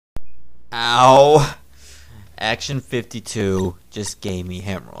Ow. Action 52 just gave me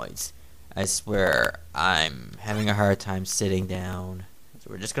hemorrhoids. I swear, I'm having a hard time sitting down. So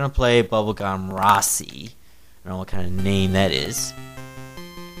we're just gonna play Bubblegum Rossi. I don't know what kind of name that is.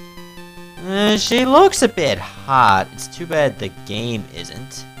 She looks a bit hot. It's too bad the game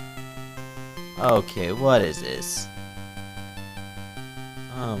isn't. Okay, what is this?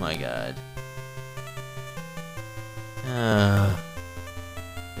 Oh my god.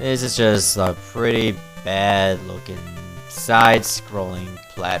 This is just a pretty bad looking side-scrolling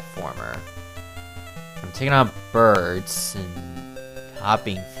platformer. I'm taking out birds and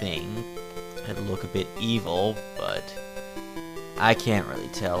hopping thing. It'd look a bit evil, but I can't really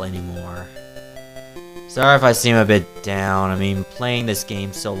tell anymore. Sorry if I seem a bit down. I mean, playing this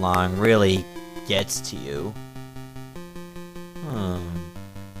game so long really gets to you.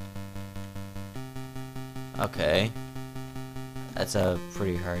 Okay. That's a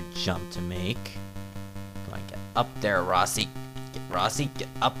pretty hard jump to make. Come on, get up there, Rossi. Get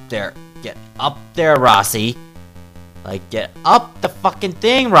up there. Get up there, Rossi. Like, get up the fucking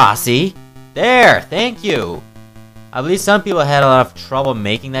thing, Rossi. There, thank you. I believe some people had a lot of trouble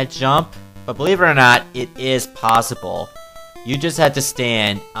making that jump, but believe it or not, it is possible. You just had to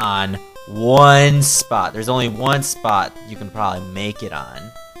stand on one spot. There's only one spot you can probably make it on.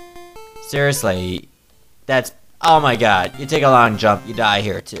 Seriously, that's... Oh my god, you take a long jump, you die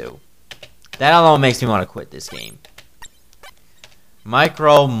here too. That alone makes me want to quit this game.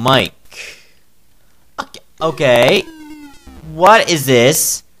 Micro Mike. Okay. What is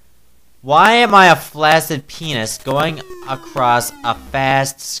this? Why am I a flaccid penis going across a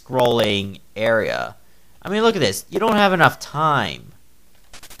fast-scrolling area? I mean, look at this. You don't have enough time.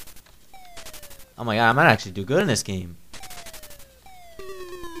 Oh my god, I might actually do good in this game.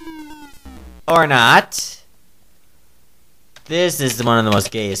 Or not. This is one of the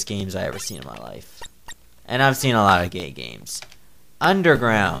most gayest games I've ever seen in my life. And I've seen a lot of gay games.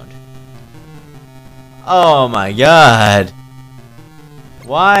 Underground. Oh my god.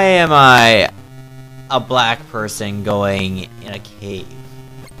 Why am I a black person going in a cave?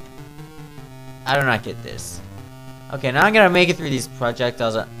 I do not get this. Okay, now I'm gonna make it through these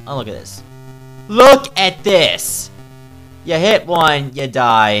projectiles. Oh, look at this. Look at this! You hit one, you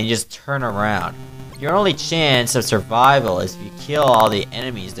die, and you just turn around. Your only chance of survival is if you kill all the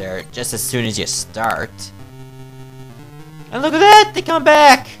enemies there just as soon as you start. And look at that! They come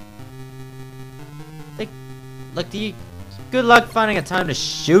back! Good luck finding a time to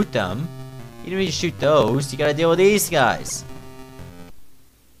shoot them. You don't need to shoot those. You gotta deal with these guys.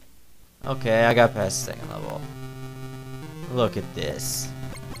 Okay, I got past the second level. Look at this.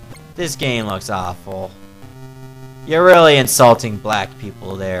 This game looks awful. You're really insulting black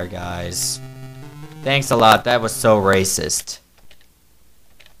people there, guys. Thanks a lot. That was so racist.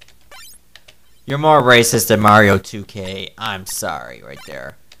 You're more racist than Mario 2K. I'm sorry, right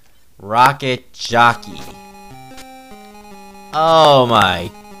there. Rocket Jockey. Oh my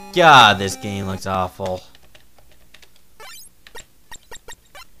god, this game looks awful.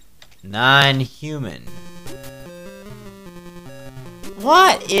 Non-human.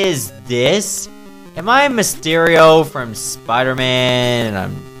 What is this? Am I Mysterio from Spider-Man and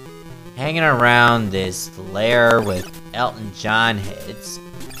I'm hanging around this lair with Elton John heads?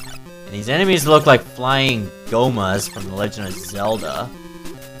 And these enemies look like flying gomas from The Legend of Zelda.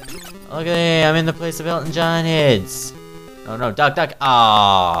 Okay, I'm in the place of Elton John heads. Oh no, duck, duck.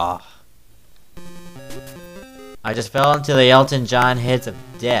 Ah! I just fell into the Elton John heads of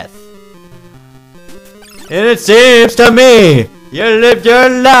death. And it seems to me you lived your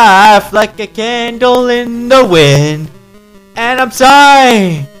life like a candle in the wind. And I'm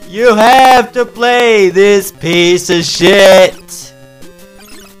sorry you have to play this piece of shit.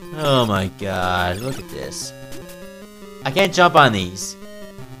 Oh my god, look at this. I can't jump on these.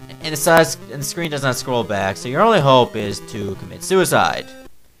 And the screen does not scroll back, so your only hope is to commit suicide.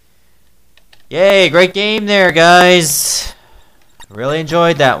 Yay, great game there, guys. Really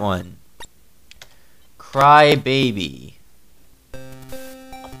enjoyed that one. Cry Baby.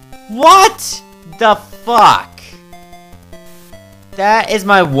 What the fuck? That is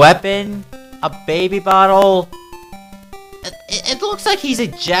my weapon? A baby bottle? It looks like he's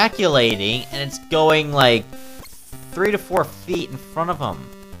ejaculating, and it's going like 3 to 4 feet in front of him.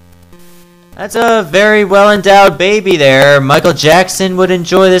 That's a very well-endowed baby there. Michael Jackson would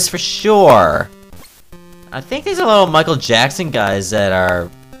enjoy this for sure. I think these are little Michael Jackson guys that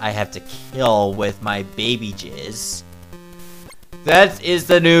I have to kill with my baby jizz. That is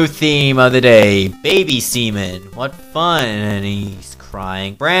the new theme of the day. Baby semen. What fun. And he's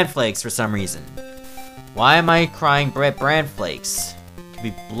crying bran flakes for some reason. Why am I crying bran flakes?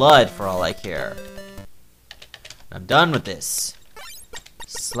 could be blood for all I care. I'm done with this.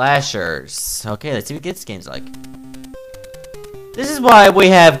 Slashers. Okay, let's see what this game's like. This is why we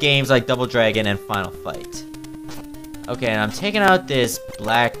have games like Double Dragon and Final Fight. Okay, and I'm taking out this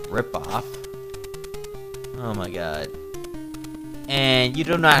black ripoff. Oh my god. And you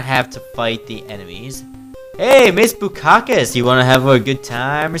do not have to fight the enemies. Hey, Miss Bukakis, you want to have a good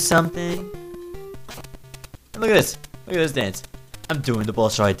time or something? Look at this. Look at this dance. I'm doing the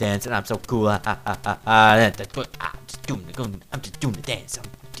bullshit dance, and I'm so cool. I'm just doing the dance.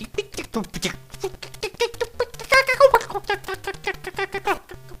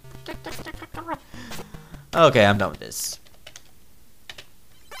 Okay, I'm done with this.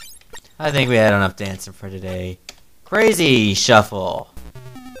 I think we had enough dancing for today. Crazy shuffle.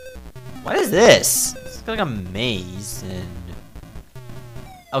 What is this? It's like a maze, and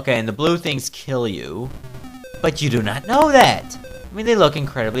okay, and the blue things kill you, but you do not know that. I mean, they look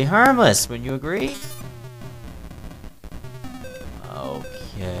incredibly harmless. Wouldn't you agree?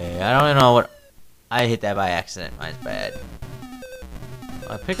 Okay, I don't know what. I hit that by accident. Mine's bad.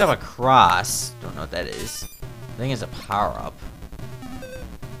 I picked up a cross. Don't know what that is. I think it's a power-up.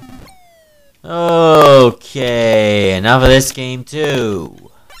 Okay, enough of this game too.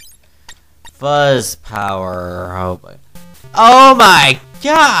 Fuzz power. Oh boy. Oh my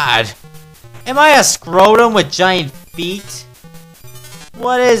god! Am I a scrotum with giant feet?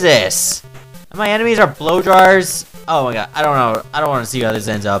 What is this? And my enemies are blow dryers? Oh my god, I don't know. I don't want to see how this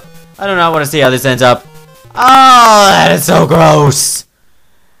ends up. I do not want to see how this ends up. Oh, that is so gross!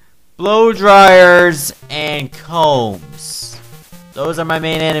 Blow dryers and combs. Those are my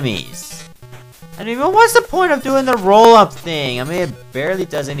main enemies. And even what's the point of doing the roll-up thing? I mean, it barely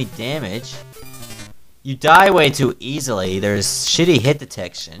does any damage. You die way too easily. There's shitty hit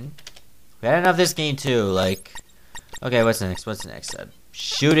detection. We had enough of this game too. Like, okay, what's next? What's next?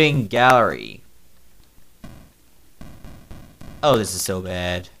 Shooting gallery. Oh, this is so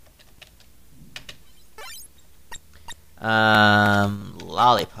bad.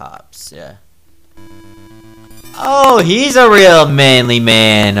 Lollipops. Yeah. Oh, he's a real manly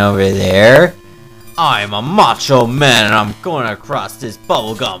man over there. I'm a macho man and I'm going across this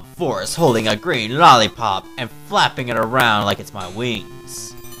bubblegum forest holding a green lollipop and flapping it around like it's my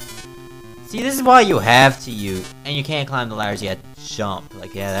wings. See, this is why you have to use, and you can't climb the ladders, you have to jump.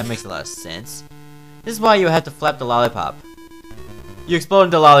 Like, yeah, that makes a lot of sense. This is why you have to flap the lollipop. You explode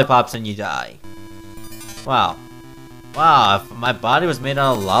into lollipops and you die. Wow. Wow, if my body was made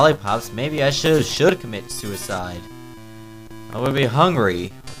out of lollipops, maybe I should commit suicide. I would be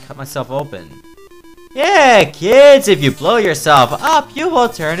hungry. I'd cut myself open. Yeah, kids, if you blow yourself up, you will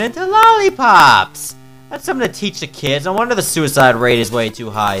turn into lollipops. That's something to teach the kids. No wonder the suicide rate is way too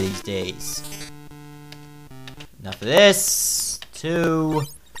high these days. Enough of this. 2.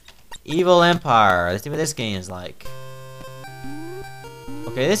 Evil Empire. Let's see what this game is like.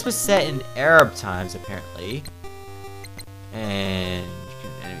 Okay, this was set in Arab times, apparently. And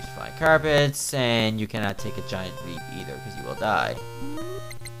enemies fly carpets, and you cannot take a giant leap either, because you will die.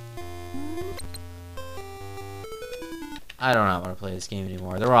 I do not want to play this game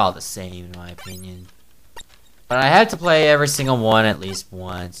anymore. They're all the same, in my opinion. But I had to play every single one at least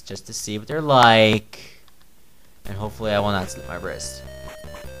once, just to see what they're like. And hopefully I will not slip my wrist.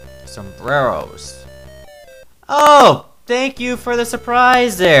 Sombreros. Oh, thank you for the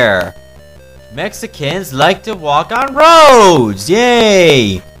surprise there. Mexicans like to walk on roads.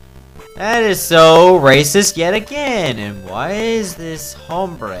 Yay! That is so racist yet again. And why is this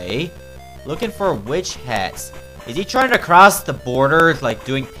hombre looking for witch hats? Is he trying to cross the border, like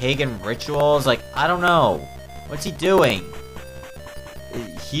doing pagan rituals? Like, I don't know. What's he doing?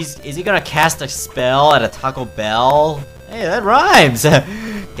 Is he gonna cast a spell at a Taco Bell? Hey, that rhymes!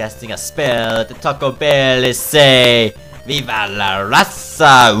 Casting a spell at the Taco Bell is say, Viva la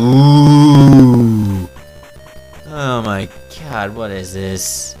raza! Ooh! Oh my god, what is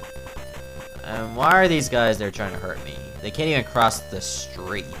this? Why are these guys there trying to hurt me? They can't even cross the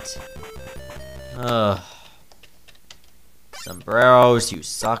street. Ugh. Sombreros, you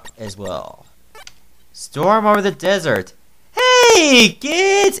suck as well. Storm over the desert. Hey,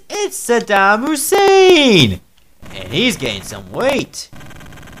 kids! It's Saddam Hussein! And he's gained some weight.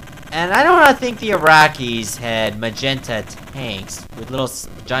 And I don't think the Iraqis had magenta tanks with little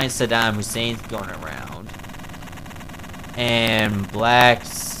giant Saddam Husseins going around. And black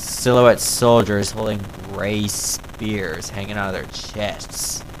silhouette soldiers holding gray spears hanging out of their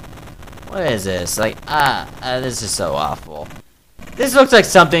chests. What is this? Like, this is so awful. This looks like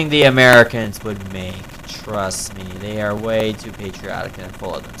something the Americans would make. Trust me, they are way too patriotic and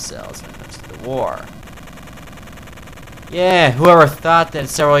full of themselves when it comes to the war. Yeah, whoever thought that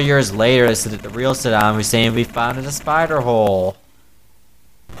several years later the real Saddam Hussein would be found in a spider hole.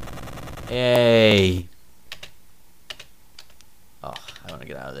 Yay. Oh, I want to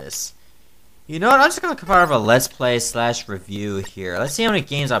get out of this. You know what? I'm just going to come part of a Let's Play / review here. Let's see how many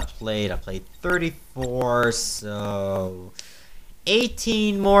games I've played. I played 34, so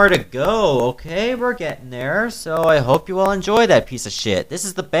 18 more to go. Okay, we're getting there. So I hope you all enjoy that piece of shit. This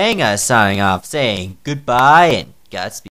is the Bangaa signing off, saying goodbye and Godspeed.